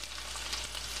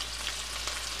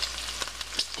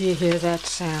Do you hear that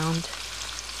sound?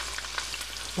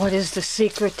 What is the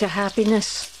secret to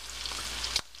happiness?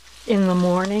 In the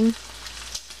morning,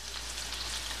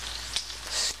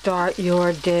 start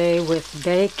your day with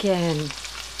bacon.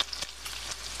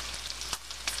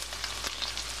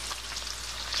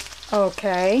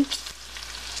 Okay.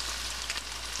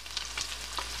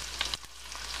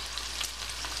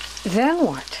 Then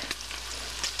what?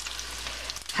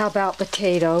 How about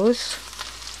potatoes,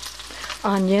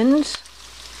 onions?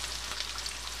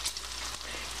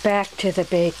 Back to the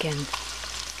bacon.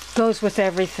 Goes with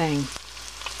everything.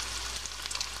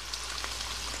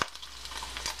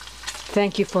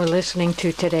 Thank you for listening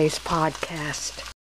to today's podcast.